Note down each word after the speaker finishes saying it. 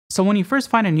So when you first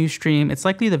find a new stream, it's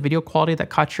likely the video quality that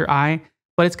caught your eye,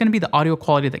 but it's going to be the audio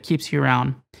quality that keeps you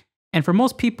around. And for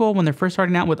most people, when they're first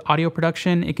starting out with audio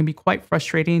production, it can be quite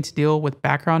frustrating to deal with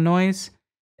background noise,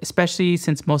 especially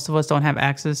since most of us don't have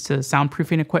access to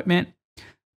soundproofing equipment.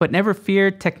 But never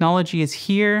fear, technology is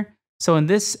here. So in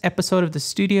this episode of The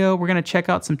Studio, we're going to check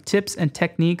out some tips and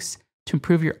techniques to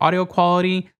improve your audio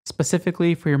quality,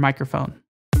 specifically for your microphone.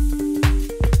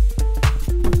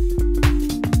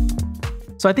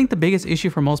 So I think the biggest issue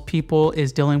for most people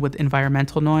is dealing with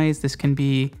environmental noise. This can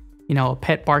be, a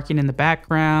pet barking in the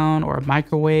background, or a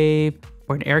microwave,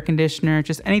 or an air conditioner,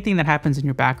 just anything that happens in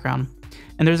your background.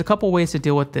 And there's a couple ways to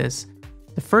deal with this.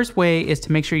 The first way is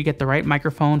to make sure you get the right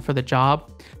microphone for the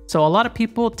job. So a lot of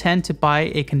people tend to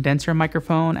buy a condenser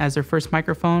microphone as their first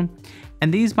microphone.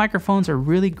 And these microphones are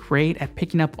really great at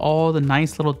picking up all the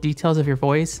nice little details of your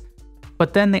voice.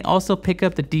 But then they also pick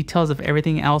up the details of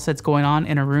everything else that's going on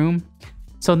in a room.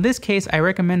 So in this case, I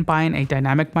recommend buying a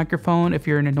dynamic microphone if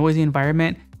you're in a noisy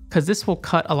environment, because this will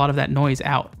cut a lot of that noise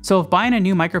out. So if buying a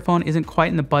new microphone isn't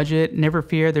quite in the budget, never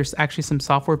fear, there's actually some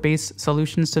software-based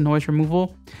solutions to noise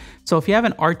removal. So if you have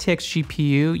an RTX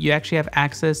GPU, you actually have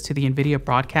access to the NVIDIA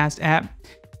Broadcast app.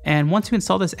 And once you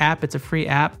install this app, it's a free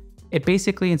app. It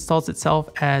basically installs itself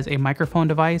as a microphone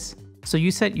device. So you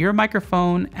set your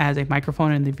microphone as a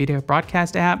microphone in the NVIDIA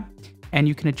Broadcast app, and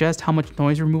you can adjust how much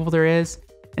noise removal there is.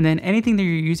 And then anything that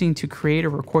you're using to create or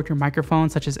record your microphone,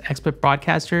 such as XSplit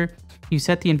Broadcaster, you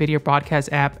set the NVIDIA Broadcast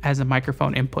app as a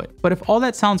microphone input. But if all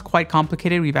that sounds quite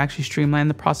complicated, we've actually streamlined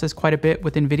the process quite a bit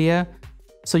with NVIDIA.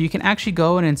 So you can actually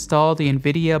go and install the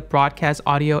NVIDIA Broadcast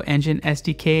Audio Engine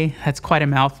SDK. That's quite a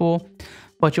mouthful,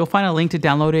 but you'll find a link to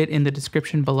download it in the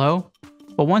description below.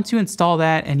 But once you install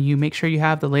that and you make sure you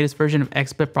have the latest version of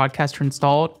XSplit Broadcaster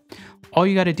installed, all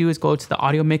you got to do is go to the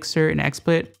audio mixer in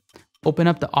XSplit, open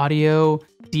up the audio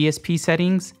DSP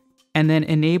settings, and then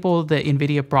enable the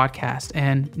NVIDIA Broadcast,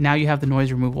 and now you have the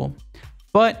noise removal.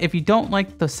 But if you don't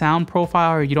like the sound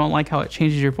profile or you don't like how it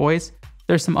changes your voice,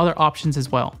 there's some other options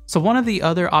as well. So one of the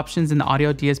other options in the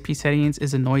audio DSP settings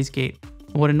is a noise gate.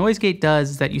 What a noise gate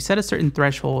does is that you set a certain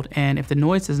threshold, and if the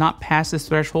noise does not pass this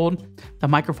threshold, the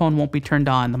microphone won't be turned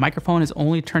on. The microphone is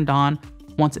only turned on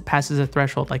once it passes a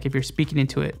threshold, like if you're speaking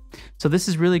into it. So this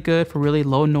is really good for really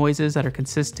low noises that are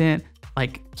consistent,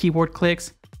 like keyboard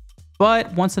clicks.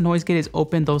 But once the noise gate is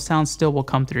open, those sounds still will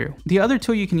come through. The other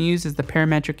tool you can use is the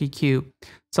parametric EQ.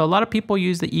 So a lot of people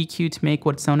use the EQ to make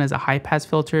what's known as a high pass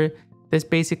filter. This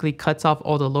basically cuts off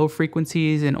all the low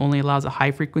frequencies and only allows the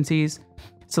high frequencies.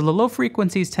 So the low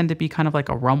frequencies tend to be kind of like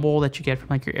a rumble that you get from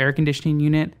like your air conditioning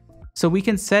unit. So we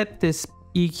can set this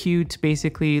EQ to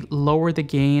basically lower the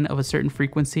gain of a certain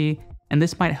frequency, and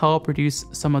this might help reduce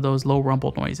some of those low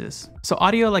rumble noises. So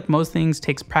audio, like most things,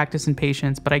 takes practice and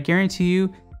patience, but I guarantee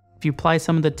you, if you apply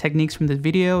some of the techniques from the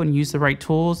video and use the right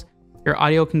tools, your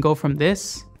audio can go from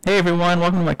this. Hey everyone,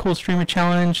 welcome to my cool streamer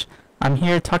challenge. I'm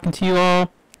here talking to you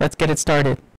all. Let's get it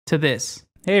started. To this.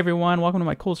 Hey everyone, welcome to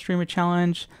my cool streamer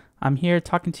challenge. I'm here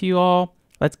talking to you all.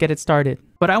 Let's get it started.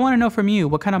 But I want to know from you,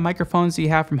 what kind of microphones do you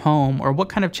have from home, or what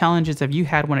kind of challenges have you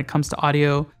had when it comes to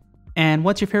audio? And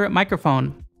what's your favorite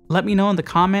microphone? Let me know in the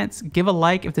comments, give a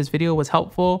like if this video was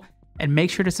helpful, and make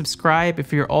sure to subscribe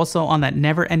if you're also on that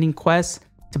never-ending quest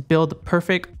to build the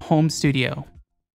perfect home studio.